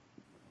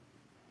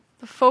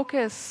The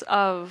focus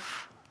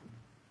of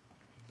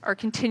our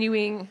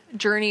continuing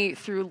journey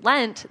through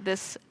Lent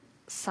this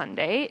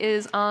Sunday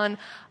is on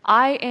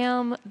I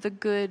am the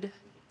Good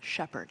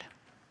Shepherd.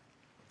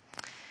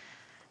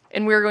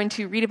 And we're going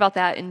to read about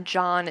that in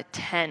John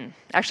 10,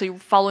 actually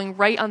following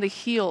right on the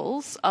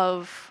heels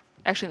of,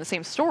 actually in the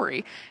same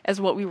story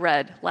as what we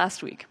read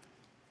last week.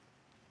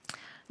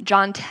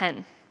 John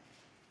 10.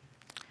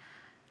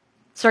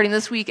 Starting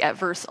this week at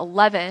verse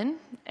 11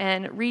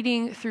 and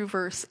reading through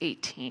verse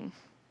 18.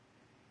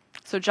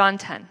 So John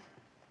 10,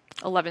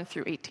 11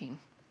 through 18.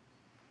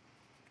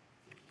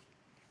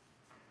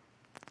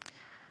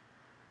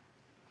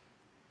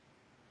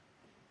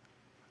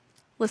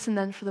 Listen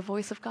then for the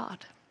voice of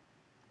God.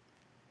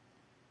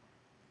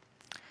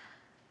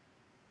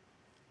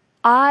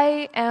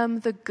 I am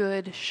the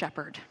good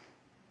shepherd.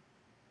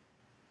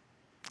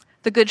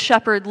 The good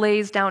shepherd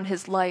lays down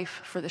his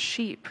life for the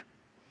sheep.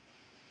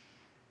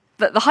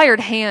 The hired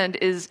hand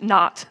is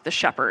not the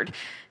shepherd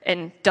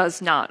and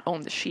does not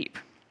own the sheep.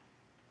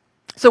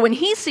 So when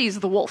he sees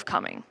the wolf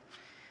coming,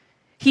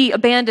 he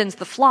abandons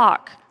the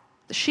flock,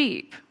 the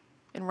sheep,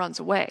 and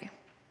runs away.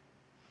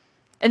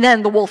 And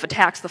then the wolf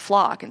attacks the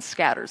flock and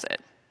scatters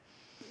it.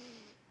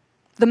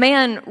 The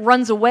man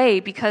runs away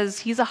because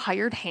he's a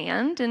hired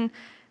hand and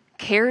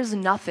cares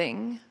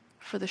nothing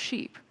for the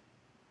sheep.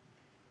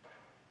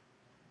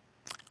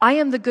 I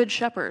am the good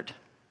shepherd.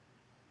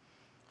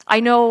 I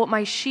know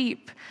my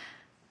sheep,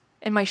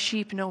 and my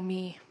sheep know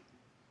me.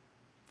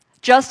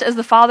 Just as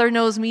the Father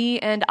knows me,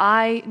 and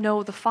I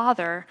know the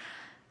Father,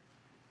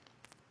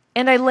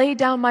 and I lay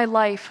down my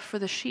life for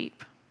the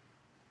sheep.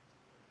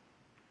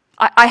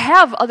 I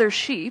have other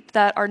sheep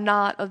that are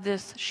not of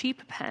this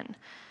sheep pen,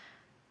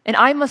 and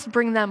I must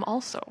bring them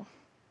also.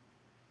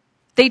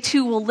 They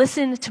too will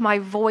listen to my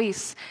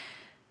voice,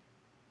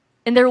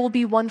 and there will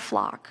be one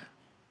flock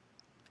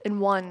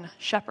and one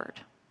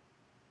shepherd.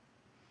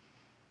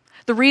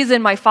 The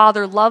reason my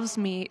Father loves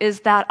me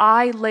is that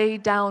I lay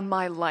down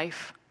my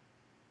life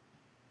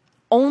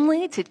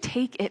only to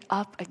take it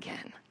up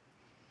again.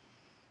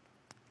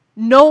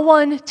 No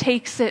one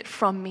takes it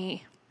from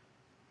me,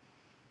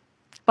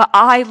 but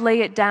I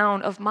lay it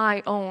down of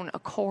my own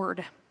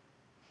accord.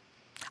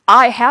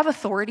 I have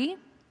authority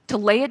to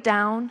lay it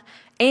down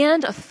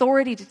and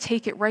authority to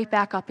take it right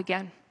back up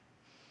again.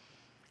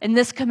 And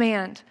this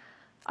command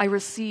I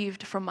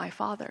received from my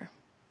Father.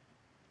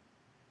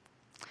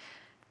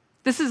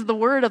 This is the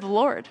word of the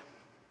Lord.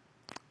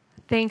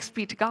 Thanks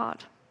be to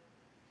God.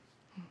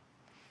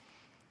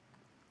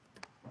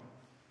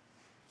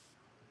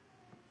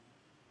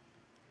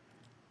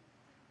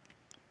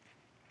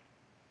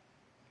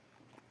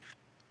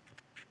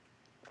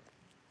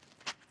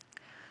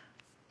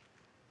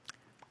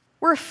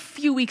 We're a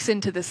few weeks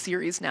into this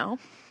series now.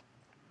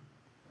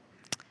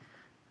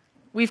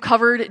 We've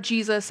covered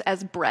Jesus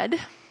as bread.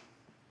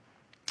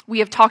 We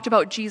have talked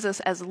about Jesus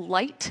as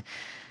light.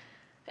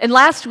 And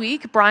last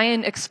week,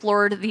 Brian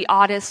explored the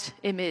oddest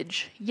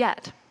image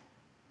yet.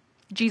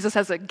 Jesus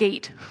as a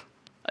gate,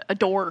 a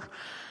door.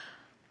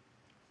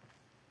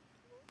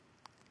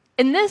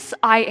 In this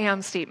I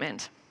am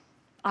statement,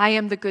 I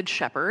am the good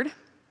shepherd,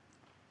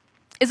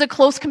 is a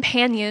close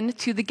companion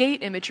to the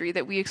gate imagery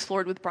that we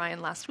explored with Brian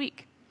last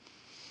week.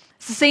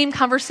 It's the same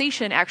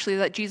conversation, actually,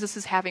 that Jesus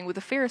is having with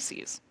the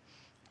Pharisees.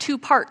 Two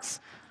parts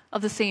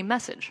of the same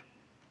message.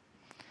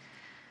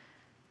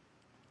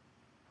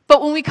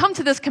 But when we come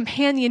to this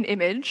companion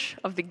image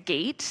of the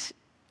gate,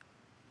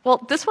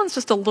 well, this one's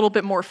just a little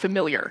bit more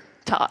familiar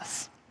to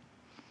us.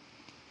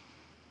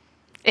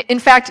 In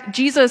fact,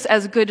 Jesus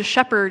as good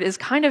shepherd is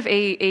kind of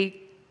a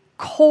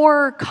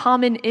core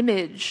common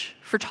image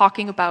for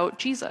talking about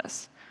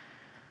Jesus.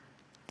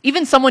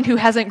 Even someone who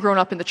hasn't grown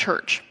up in the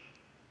church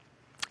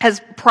has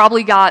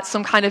probably got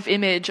some kind of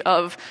image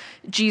of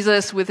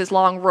Jesus with his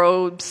long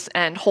robes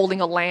and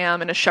holding a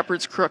lamb and a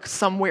shepherd's crook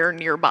somewhere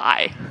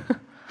nearby.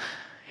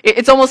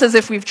 It's almost as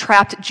if we've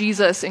trapped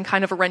Jesus in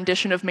kind of a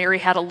rendition of Mary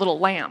Had a Little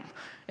Lamb,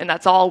 and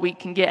that's all we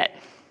can get.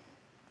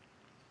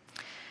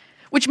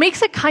 Which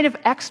makes it kind of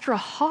extra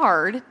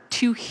hard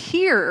to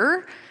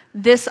hear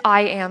this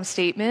I am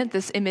statement,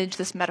 this image,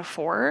 this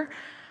metaphor,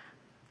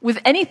 with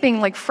anything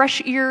like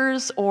fresh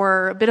ears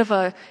or a bit of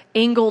an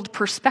angled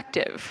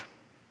perspective.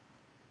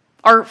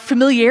 Our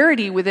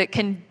familiarity with it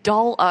can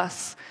dull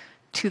us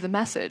to the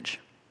message.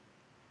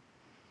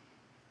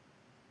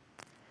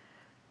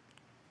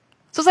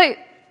 So as I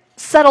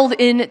settled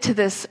into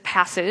this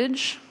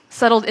passage,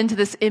 settled into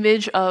this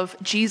image of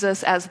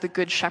Jesus as the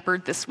Good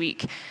Shepherd this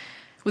week,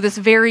 with this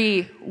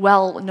very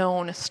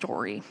well-known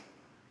story,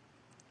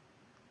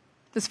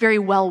 this very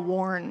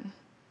well-worn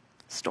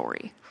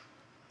story,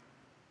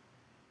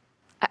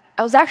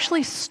 I was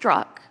actually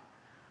struck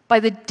by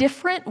the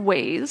different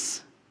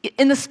ways,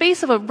 in the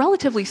space of a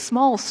relatively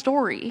small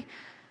story,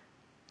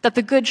 that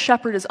the Good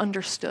Shepherd is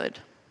understood.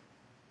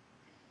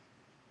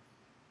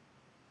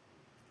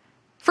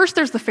 First,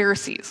 there's the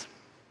Pharisees,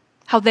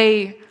 how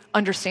they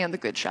understand the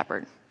Good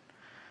Shepherd.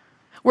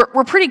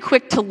 We're pretty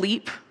quick to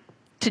leap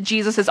to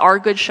Jesus as our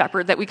good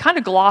shepherd that we kind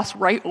of gloss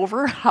right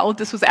over how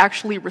this was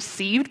actually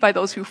received by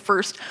those who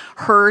first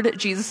heard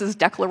Jesus'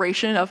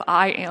 declaration of,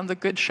 I am the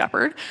good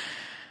shepherd.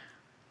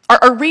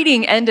 Our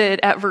reading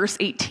ended at verse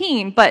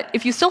 18, but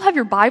if you still have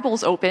your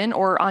Bibles open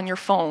or on your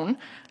phone,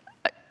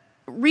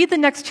 read the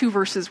next two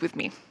verses with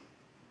me.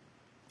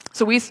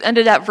 So we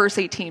ended at verse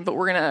 18, but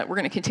we're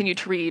gonna continue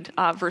to read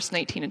verse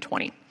 19 and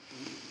 20. It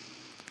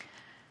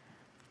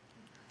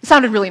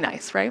sounded really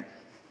nice, right?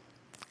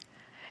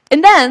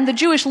 And then the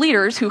Jewish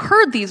leaders who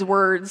heard these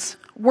words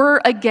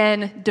were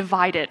again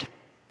divided.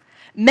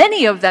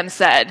 Many of them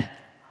said,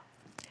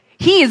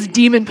 he is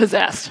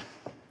demon-possessed.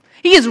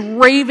 He is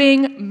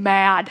raving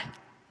mad.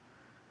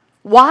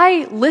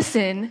 Why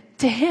listen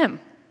to him?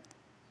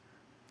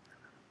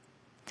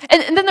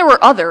 And then there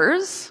were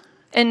others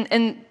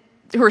and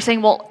who were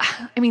saying, well,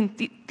 I mean,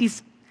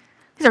 these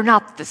are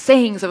not the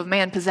sayings of a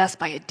man possessed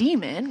by a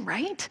demon,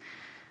 right?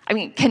 I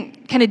mean,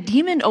 can a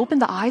demon open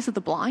the eyes of the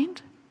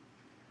blind?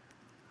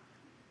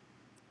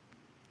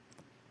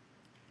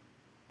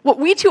 What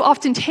we too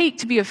often take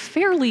to be a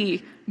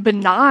fairly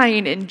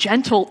benign and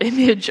gentle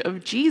image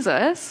of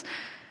Jesus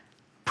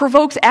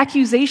provokes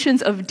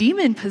accusations of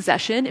demon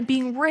possession and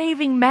being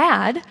raving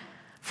mad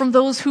from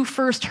those who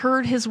first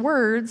heard his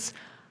words,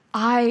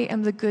 I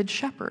am the good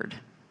shepherd.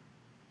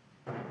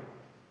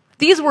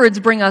 These words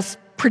bring us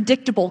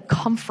predictable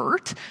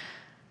comfort,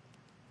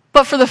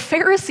 but for the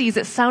Pharisees,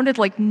 it sounded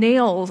like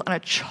nails on a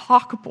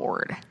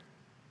chalkboard.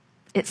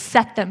 It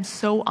set them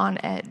so on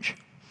edge.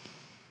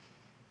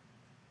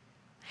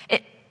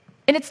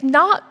 And it's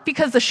not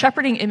because the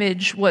shepherding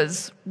image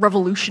was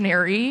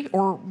revolutionary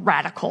or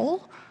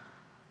radical.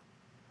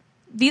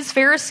 These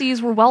Pharisees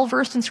were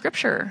well-versed in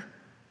Scripture.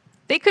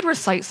 They could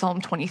recite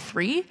Psalm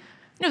 23.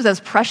 It was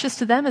as precious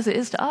to them as it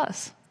is to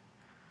us.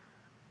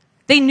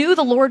 They knew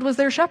the Lord was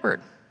their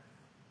shepherd.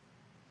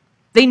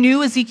 They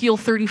knew Ezekiel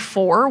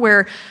 34,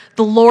 where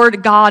the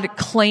Lord God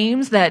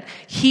claims that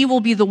he will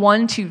be the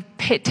one to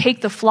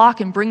take the flock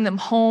and bring them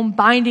home,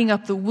 binding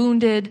up the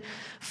wounded,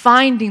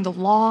 finding the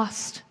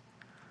lost.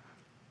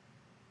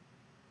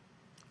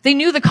 They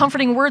knew the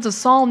comforting words of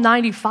Psalm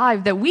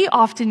 95 that we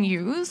often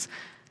use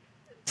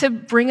to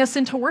bring us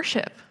into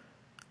worship,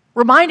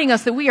 reminding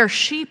us that we are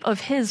sheep of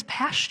his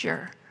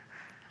pasture.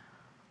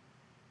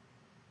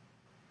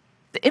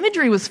 The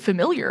imagery was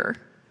familiar.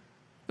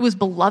 It was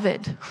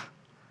beloved.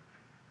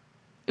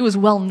 It was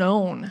well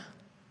known.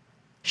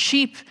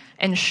 Sheep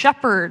and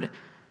shepherd,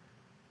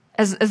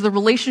 as the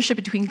relationship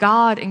between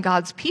God and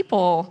God's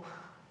people,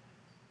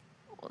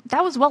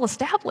 that was well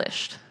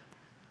established.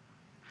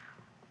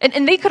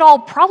 And they could all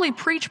probably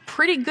preach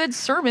pretty good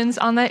sermons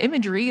on that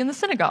imagery in the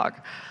synagogue.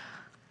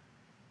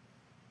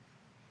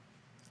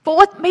 But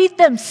what made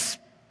them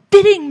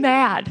spitting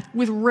mad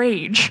with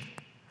rage,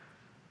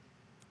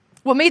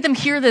 what made them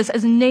hear this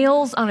as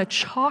nails on a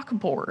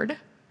chalkboard,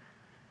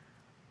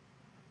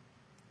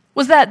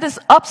 was that this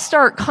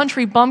upstart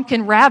country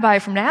bumpkin rabbi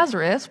from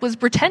Nazareth was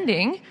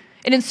pretending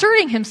and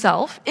inserting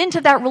himself into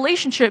that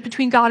relationship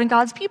between God and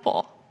God's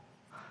people.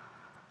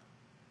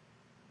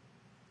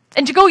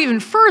 And to go even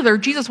further,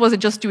 Jesus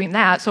wasn't just doing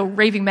that, so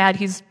raving mad,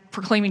 he's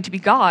proclaiming to be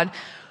God.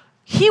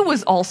 He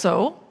was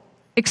also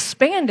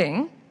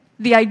expanding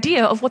the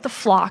idea of what the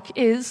flock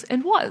is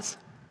and was.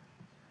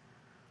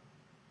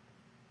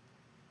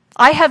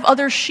 I have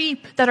other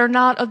sheep that are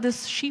not of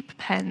this sheep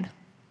pen.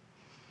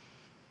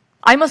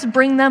 I must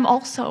bring them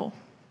also.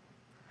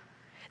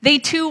 They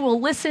too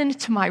will listen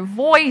to my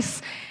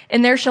voice,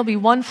 and there shall be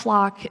one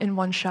flock and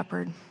one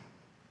shepherd.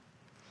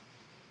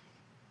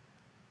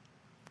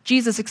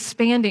 Jesus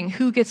expanding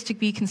who gets to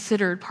be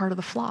considered part of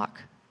the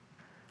flock.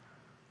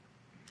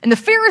 And the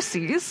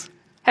Pharisees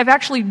have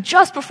actually,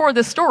 just before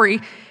this story,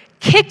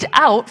 kicked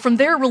out from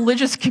their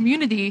religious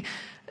community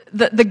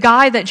the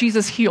guy that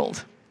Jesus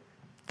healed,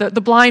 the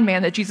blind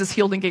man that Jesus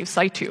healed and gave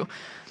sight to.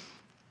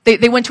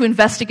 They went to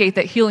investigate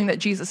that healing that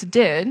Jesus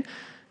did,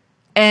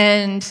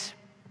 and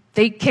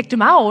they kicked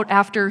him out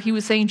after he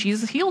was saying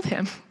Jesus healed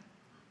him.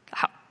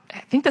 I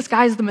think this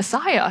guy is the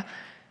Messiah.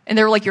 And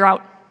they were like, you're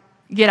out.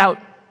 Get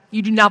out.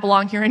 You do not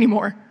belong here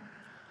anymore.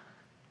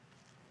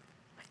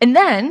 And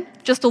then,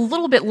 just a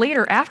little bit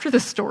later after the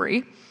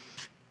story,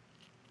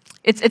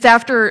 it's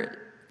after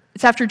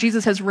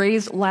Jesus has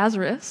raised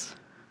Lazarus.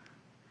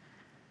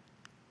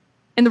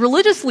 And the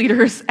religious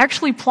leaders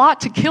actually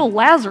plot to kill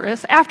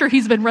Lazarus after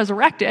he's been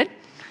resurrected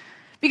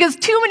because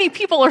too many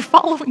people are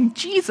following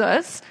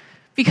Jesus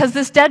because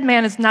this dead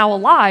man is now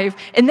alive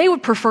and they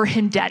would prefer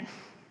him dead.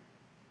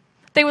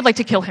 They would like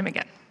to kill him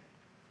again.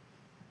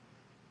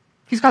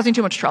 He's causing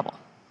too much trouble.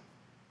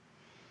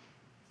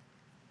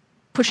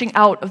 Pushing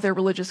out of their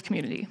religious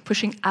community,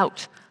 pushing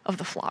out of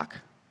the flock.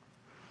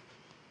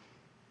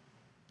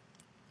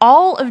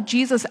 All of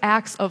Jesus'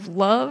 acts of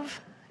love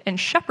and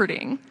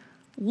shepherding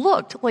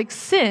looked like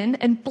sin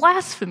and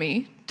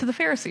blasphemy to the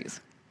Pharisees,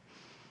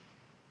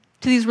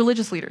 to these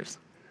religious leaders.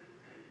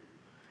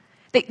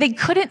 They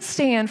couldn't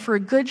stand for a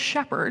good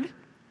shepherd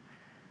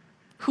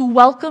who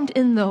welcomed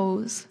in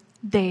those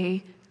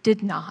they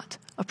did not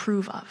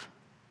approve of.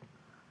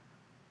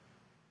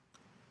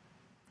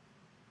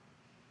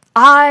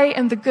 I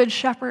am the good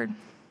shepherd.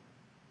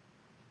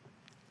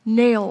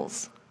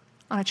 Nails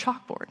on a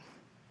chalkboard.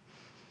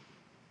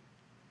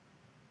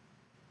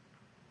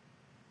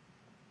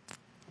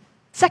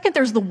 Second,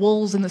 there's the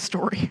wolves in the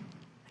story.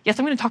 Yes,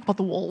 I'm going to talk about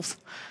the wolves.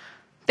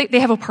 They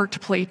have a part to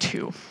play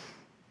too.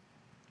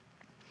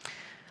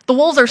 The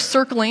wolves are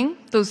circling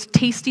those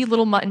tasty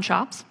little mutton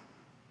chops.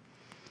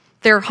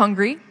 They're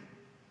hungry,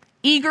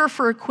 eager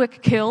for a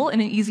quick kill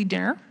and an easy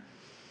dinner.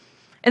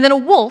 And then a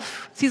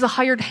wolf sees a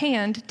hired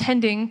hand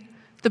tending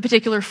the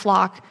particular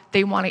flock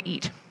they want to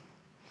eat.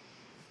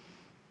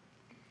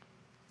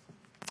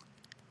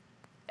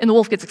 And the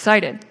wolf gets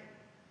excited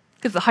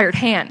because the hired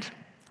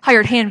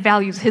hand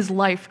values his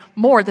life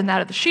more than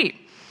that of the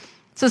sheep.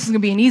 So this is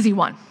going to be an easy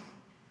one.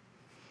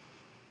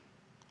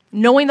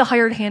 Knowing the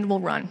hired hand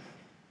will run,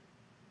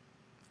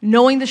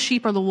 knowing the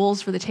sheep are the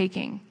wolves for the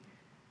taking,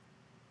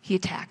 he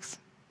attacks.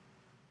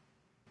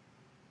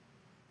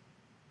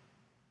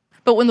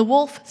 But when the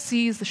wolf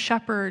sees the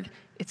shepherd,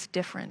 it's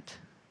different.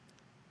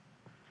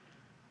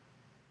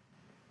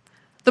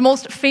 The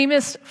most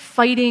famous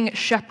fighting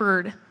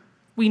shepherd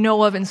we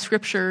know of in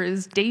Scripture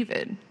is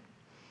David.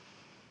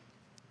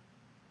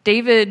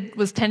 David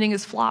was tending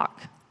his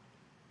flock.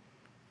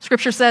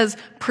 Scripture says,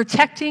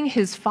 protecting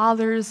his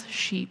father's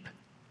sheep.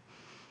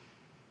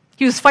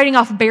 He was fighting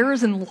off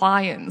bears and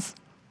lions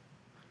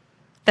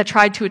that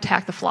tried to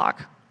attack the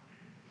flock.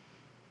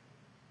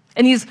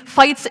 And these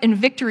fights and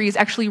victories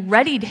actually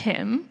readied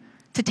him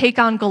to take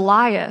on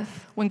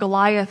Goliath when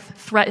Goliath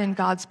threatened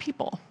God's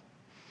people.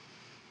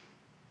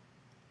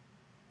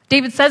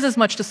 David says as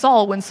much to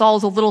Saul when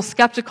Saul's a little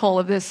skeptical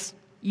of this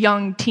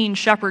young teen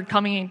shepherd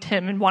coming to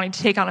him and wanting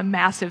to take on a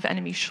massive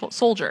enemy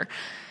soldier.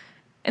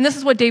 And this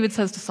is what David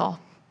says to Saul.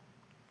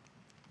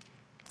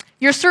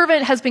 Your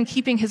servant has been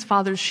keeping his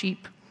father's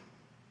sheep.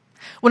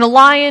 When a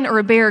lion or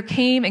a bear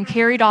came and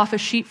carried off a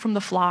sheep from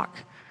the flock,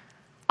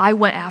 I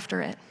went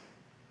after it.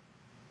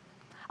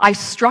 I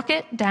struck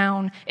it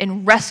down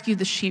and rescued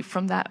the sheep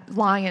from that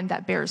lion,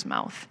 that bear's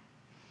mouth.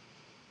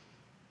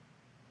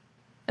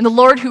 And the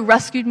Lord who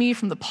rescued me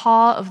from the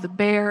paw of the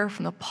bear,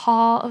 from the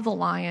paw of the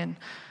lion,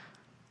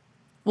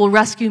 will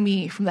rescue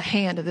me from the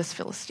hand of this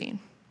Philistine.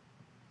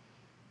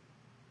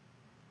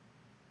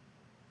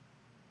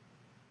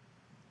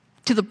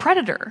 To the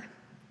predator,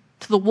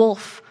 to the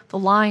wolf, the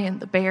lion,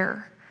 the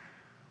bear,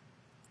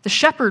 the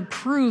shepherd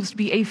proves to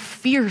be a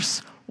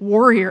fierce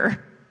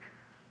warrior,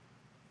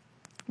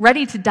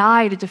 ready to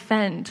die to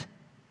defend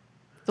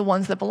the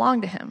ones that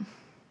belong to him.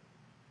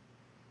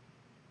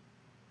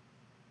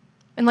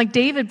 And like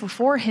David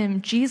before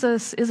him,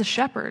 Jesus is a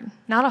shepherd,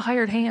 not a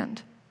hired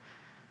hand,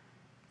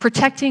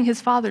 protecting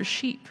his father's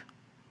sheep,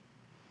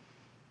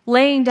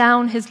 laying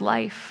down his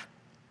life,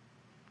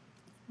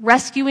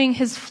 rescuing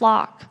his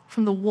flock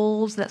from the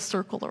wolves that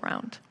circle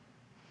around.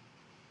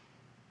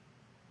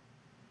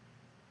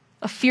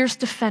 A fierce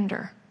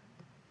defender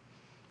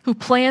who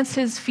plants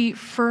his feet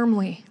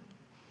firmly,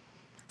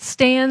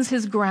 stands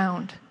his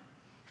ground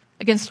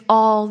against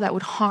all that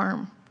would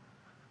harm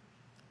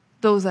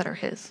those that are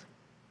his.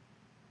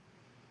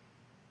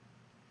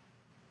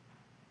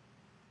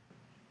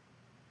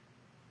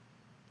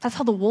 That's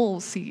how the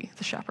wolves see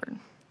the shepherd.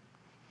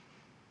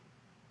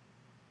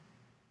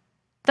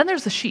 Then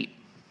there's the sheep.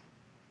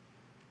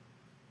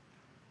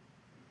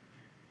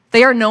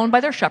 They are known by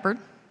their shepherd,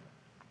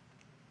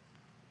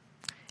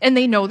 and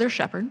they know their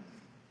shepherd.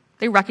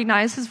 They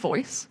recognize his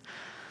voice.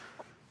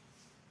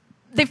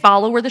 They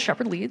follow where the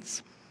shepherd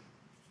leads.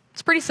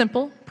 It's pretty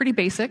simple, pretty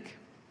basic.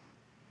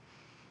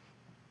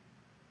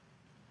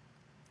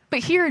 But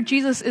here,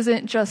 Jesus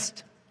isn't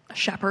just a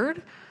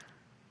shepherd.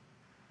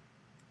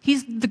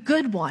 He's the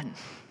good one.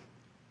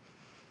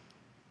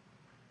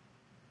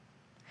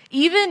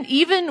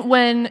 Even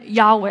when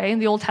Yahweh in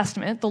the Old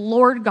Testament, the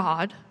Lord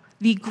God,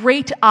 the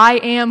great I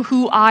am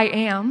who I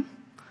am,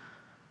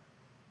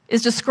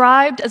 is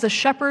described as a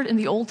shepherd in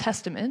the Old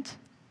Testament,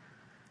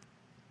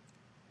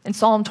 in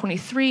Psalm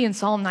 23, in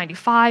Psalm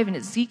 95, in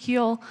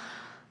Ezekiel,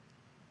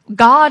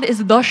 God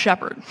is the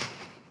shepherd.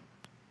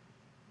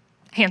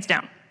 Hands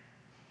down.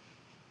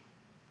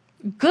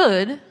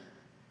 Good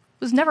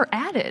was never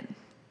added.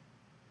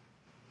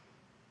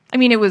 I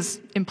mean, it was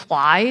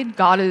implied.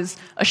 God is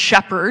a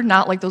shepherd,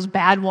 not like those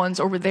bad ones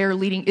over there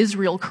leading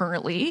Israel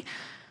currently.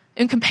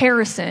 In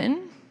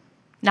comparison,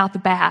 not the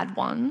bad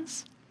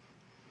ones.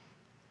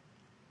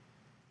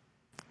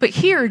 But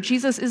here,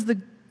 Jesus is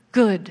the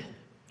good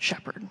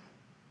shepherd.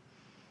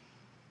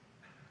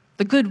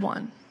 The good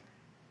one.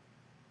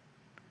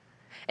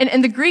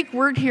 And the Greek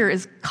word here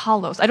is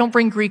kalos. I don't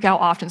bring Greek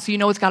out often, so you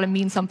know it's got to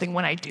mean something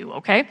when I do,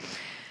 okay?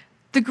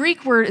 The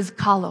Greek word is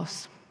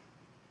kalos.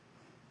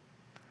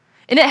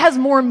 And it has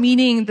more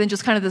meaning than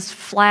just kind of this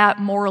flat,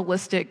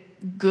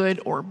 moralistic,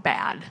 good or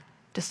bad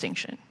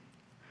distinction.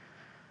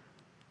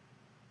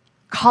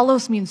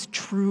 Kalos means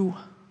true.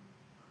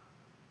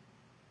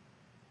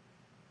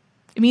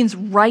 It means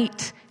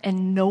right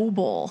and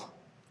noble.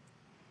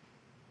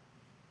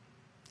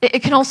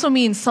 It can also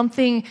mean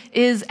something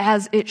is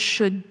as it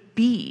should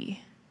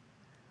be.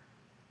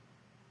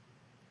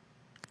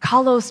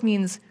 Kalos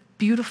means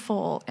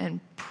beautiful and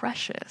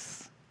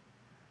precious.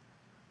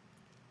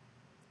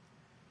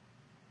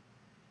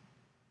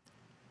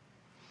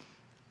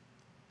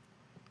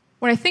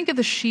 When I think of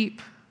the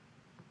sheep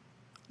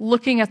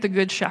looking at the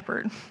Good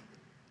Shepherd,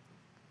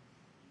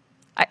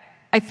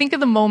 I think of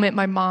the moment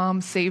my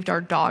mom saved our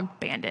dog,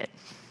 Bandit.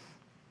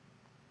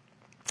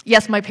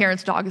 Yes, my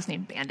parents' dog is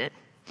named Bandit.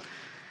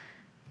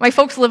 My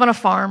folks live on a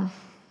farm.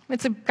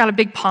 It's got a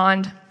big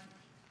pond.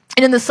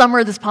 And in the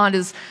summer, this pond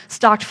is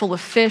stocked full of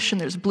fish, and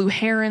there's blue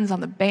herons on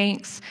the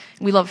banks.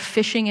 And we love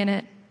fishing in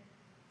it.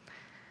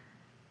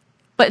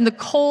 But in the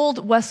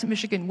cold West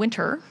Michigan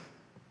winter,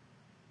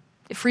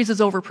 it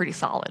freezes over pretty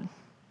solid.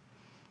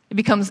 It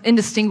becomes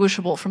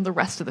indistinguishable from the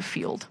rest of the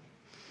field.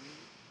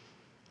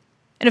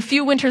 And a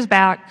few winters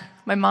back,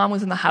 my mom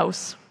was in the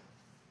house,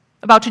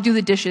 about to do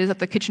the dishes at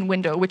the kitchen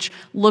window, which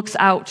looks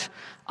out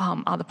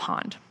on the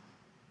pond.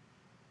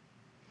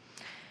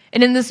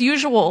 And in this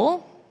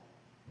usual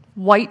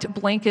white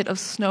blanket of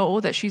snow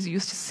that she's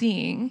used to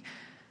seeing,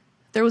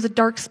 there was a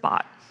dark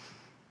spot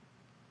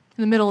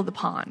in the middle of the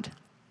pond.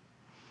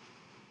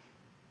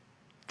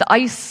 The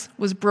ice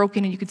was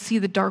broken and you could see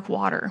the dark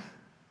water.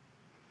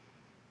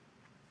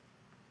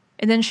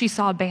 And then she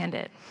saw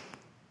Bandit,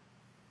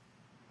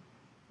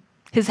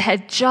 his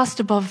head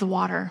just above the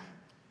water,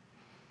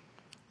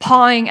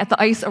 pawing at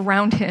the ice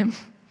around him,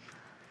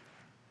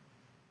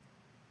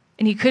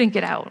 and he couldn't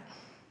get out.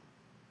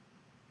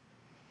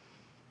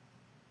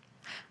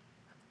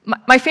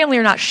 My family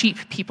are not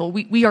sheep people.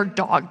 We are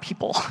dog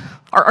people.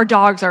 Our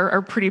dogs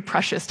are pretty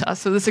precious to us,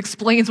 so this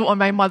explains what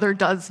my mother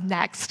does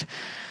next.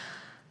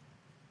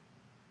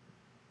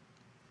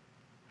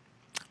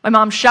 My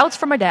mom shouts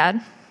for my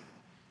dad,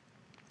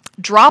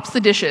 drops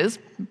the dishes,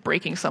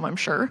 breaking some, I'm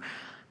sure,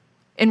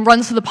 and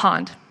runs to the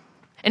pond.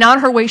 And on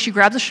her way, she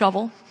grabs a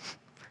shovel,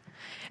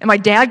 and my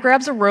dad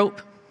grabs a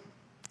rope,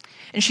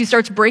 and she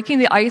starts breaking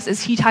the ice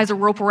as he ties a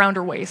rope around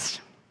her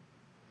waist.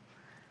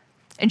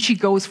 And she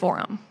goes for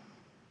him,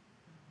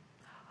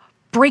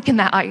 breaking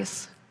that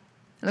ice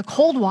in the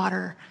cold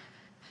water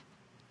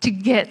to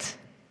get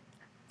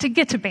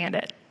to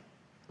Bandit.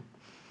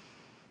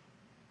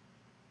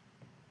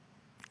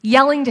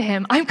 Yelling to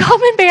him, "I'm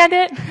coming,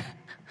 Bandit!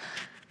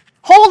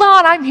 Hold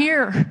on, I'm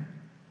here."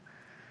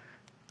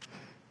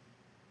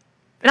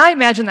 And I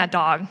imagine that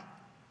dog.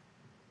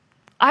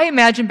 I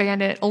imagine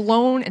Bandit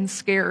alone and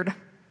scared,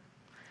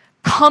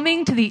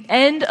 coming to the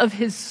end of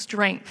his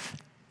strength,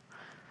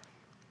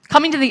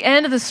 coming to the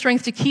end of the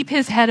strength to keep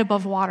his head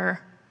above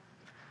water,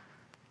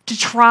 to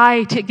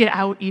try to get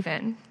out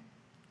even.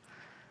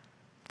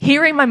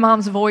 Hearing my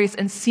mom's voice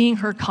and seeing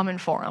her coming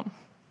for him.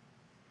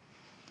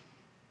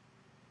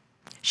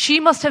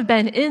 She must have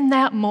been, in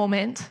that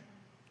moment,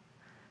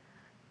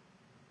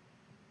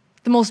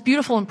 the most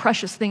beautiful and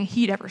precious thing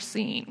he'd ever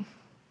seen.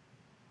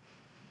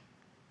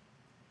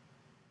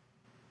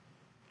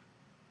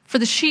 For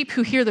the sheep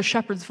who hear the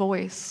shepherd's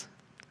voice,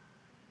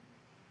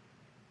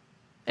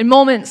 in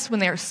moments when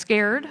they are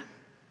scared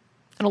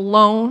and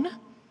alone,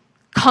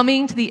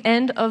 coming to the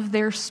end of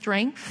their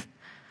strength,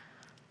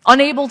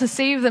 unable to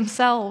save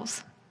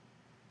themselves,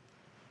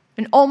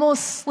 and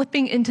almost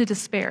slipping into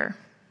despair.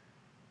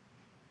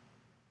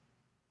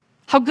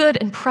 How good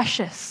and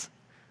precious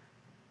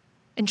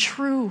and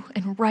true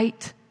and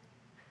right,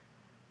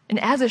 and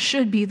as it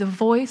should be, the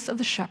voice of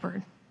the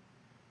shepherd.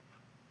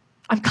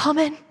 "I'm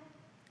coming.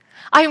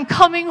 I am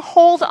coming.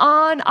 Hold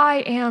on. I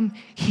am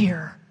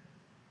here."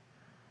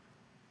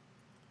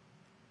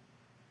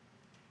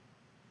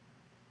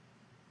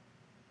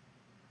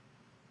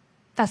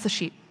 That's the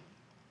sheep.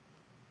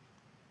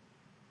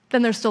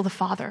 Then there's still the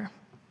Father,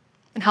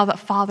 and how that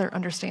Father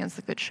understands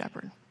the Good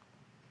Shepherd.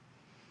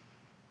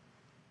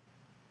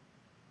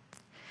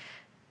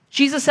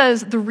 Jesus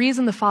says the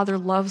reason the Father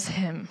loves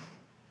him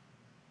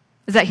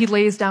is that he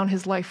lays down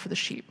his life for the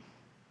sheep.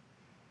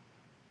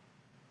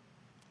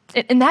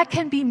 And that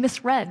can be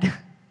misread,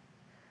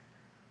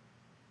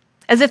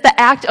 as if the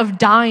act of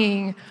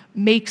dying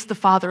makes the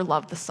Father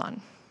love the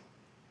Son.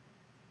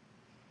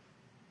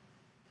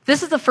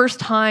 This is the first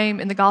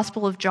time in the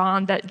Gospel of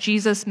John that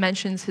Jesus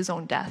mentions his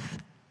own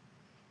death,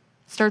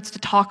 starts to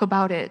talk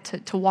about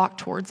it, to walk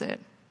towards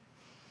it.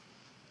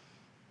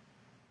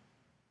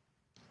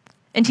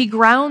 And he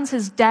grounds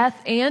his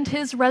death and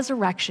his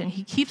resurrection.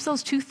 He keeps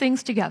those two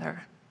things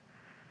together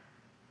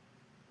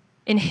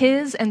in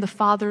his and the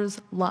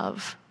Father's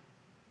love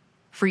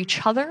for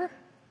each other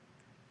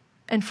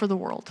and for the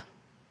world.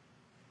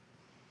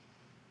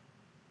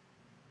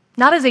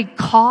 Not as a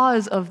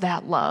cause of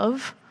that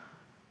love,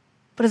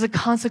 but as a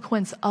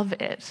consequence of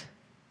it.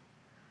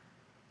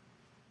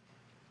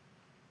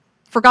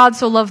 For God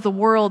so loved the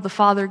world, the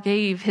Father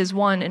gave his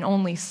one and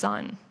only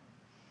Son,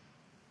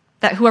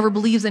 that whoever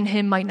believes in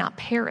him might not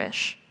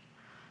perish,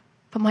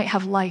 but might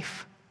have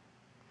life.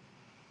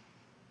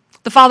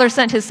 The Father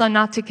sent his Son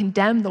not to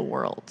condemn the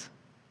world,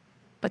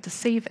 but to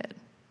save it.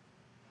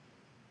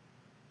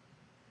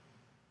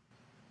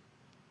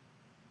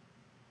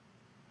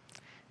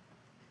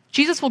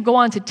 Jesus will go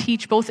on to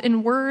teach both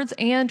in words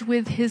and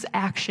with his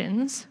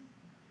actions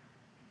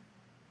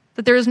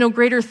that there is no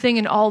greater thing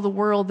in all the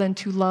world than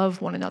to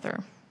love one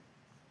another.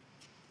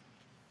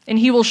 And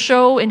he will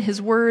show in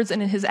his words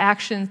and in his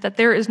actions that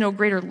there is no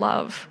greater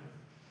love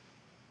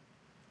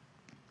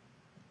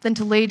than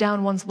to lay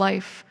down one's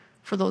life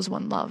for those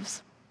one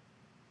loves.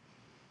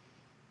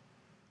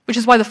 Which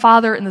is why the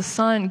Father and the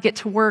Son get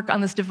to work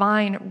on this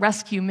divine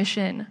rescue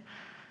mission,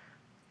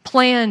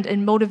 planned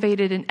and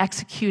motivated and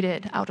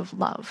executed out of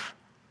love.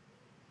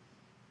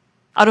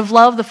 Out of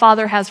love the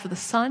Father has for the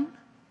Son,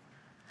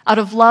 out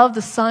of love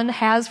the Son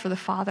has for the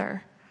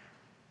Father,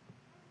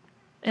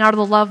 and out of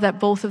the love that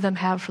both of them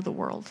have for the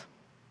world.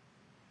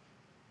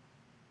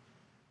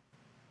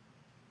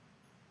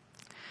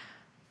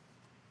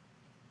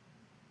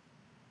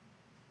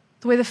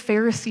 The way the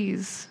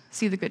Pharisees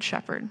see the Good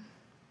Shepherd,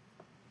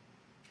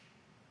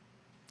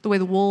 the way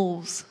the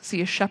wolves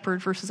see a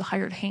shepherd versus a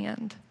hired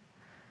hand,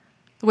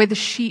 the way the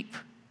sheep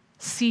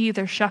see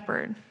their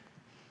shepherd,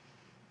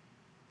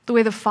 the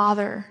way the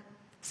Father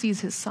sees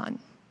his Son.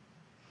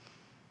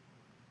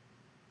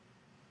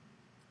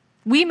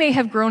 We may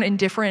have grown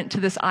indifferent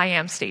to this I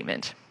am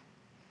statement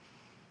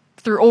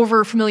through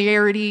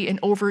over-familiarity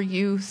and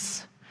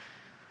overuse.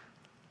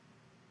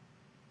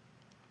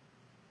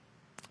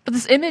 But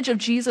this image of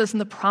Jesus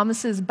and the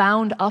promises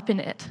bound up in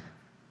it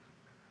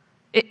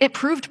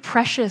proved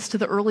precious to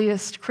the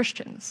earliest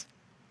Christians.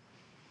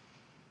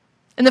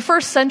 In the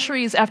first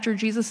centuries after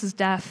Jesus'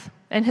 death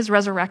and his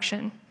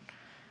resurrection,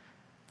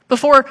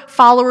 before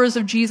followers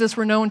of Jesus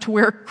were known to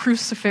wear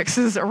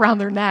crucifixes around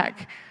their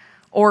neck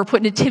or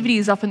put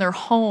nativities up in their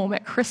home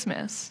at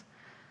Christmas,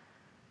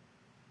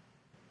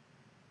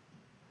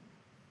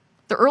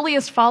 the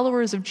earliest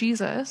followers of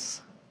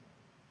Jesus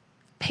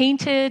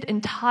painted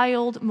and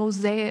tiled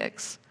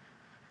mosaics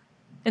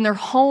in their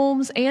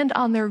homes and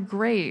on their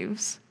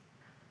graves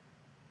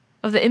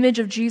of the image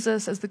of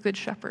Jesus as the Good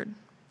Shepherd.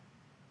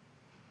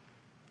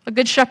 A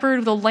good shepherd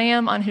with a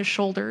lamb on his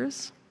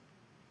shoulders,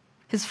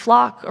 his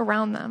flock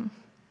around them.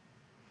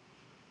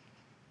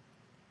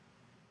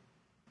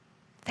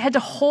 They had to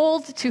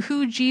hold to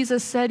who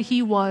Jesus said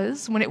he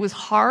was when it was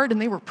hard and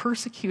they were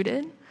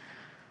persecuted.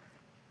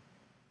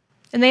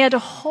 And they had to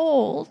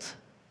hold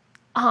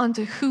on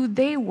to who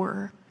they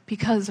were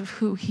because of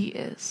who he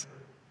is.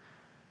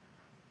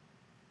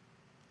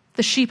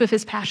 The sheep of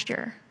his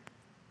pasture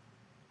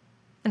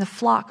and the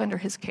flock under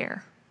his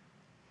care.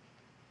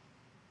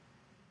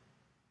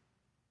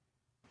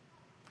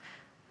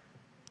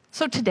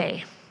 So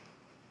today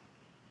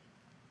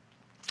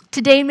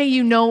may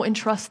you know and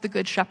trust the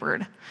Good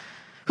Shepherd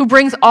who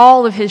brings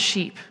all of his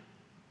sheep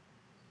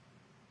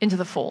into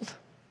the fold,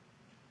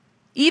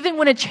 even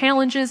when it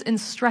challenges and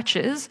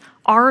stretches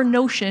our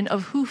notion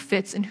of who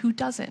fits and who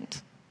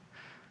doesn't.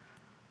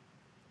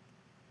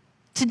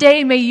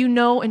 Today may you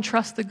know and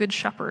trust the Good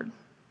Shepherd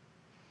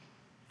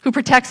who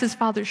protects his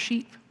Father's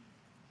sheep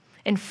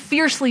and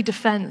fiercely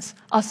defends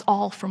us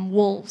all from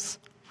wolves.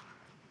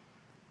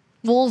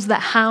 Wolves that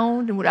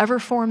hound in whatever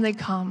form they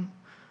come,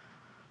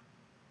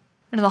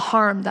 and the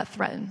harm that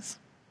threatens.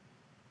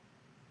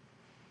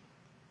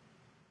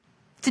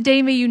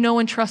 Today may you know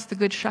and trust the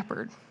Good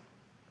Shepherd,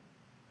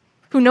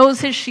 who knows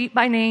his sheep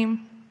by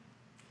name,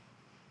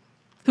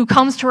 who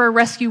comes to our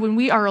rescue when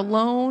we are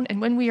alone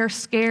and when we are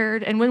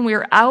scared and when we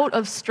are out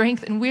of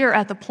strength and we are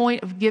at the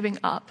point of giving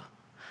up.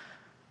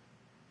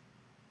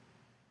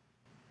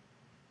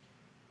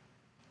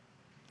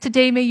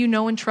 Today may you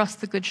know and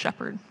trust the Good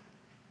Shepherd,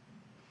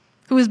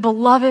 who is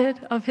beloved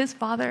of his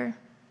Father,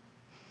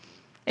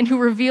 and who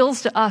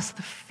reveals to us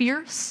the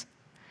fierce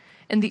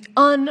and the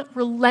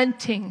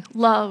unrelenting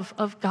love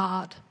of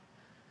God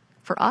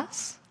for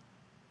us,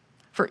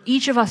 for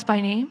each of us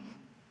by name,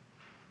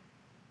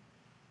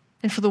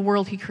 and for the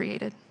world he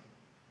created,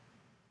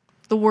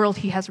 the world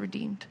he has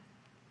redeemed.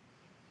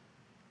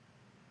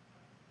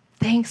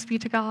 Thanks be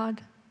to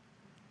God.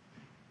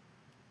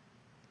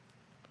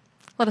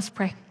 Let us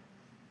pray.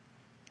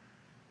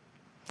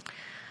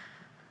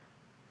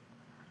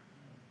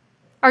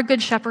 Our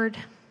Good Shepherd,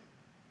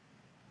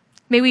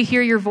 may we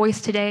hear your voice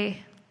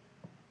today.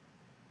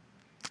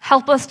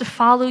 Help us to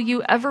follow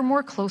you ever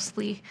more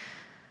closely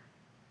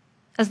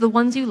as the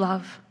ones you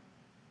love,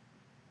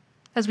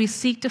 as we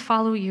seek to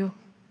follow you,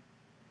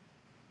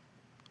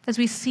 as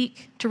we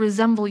seek to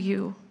resemble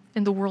you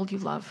in the world you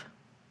love.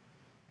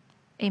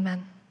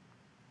 Amen.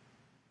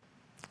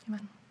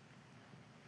 Amen.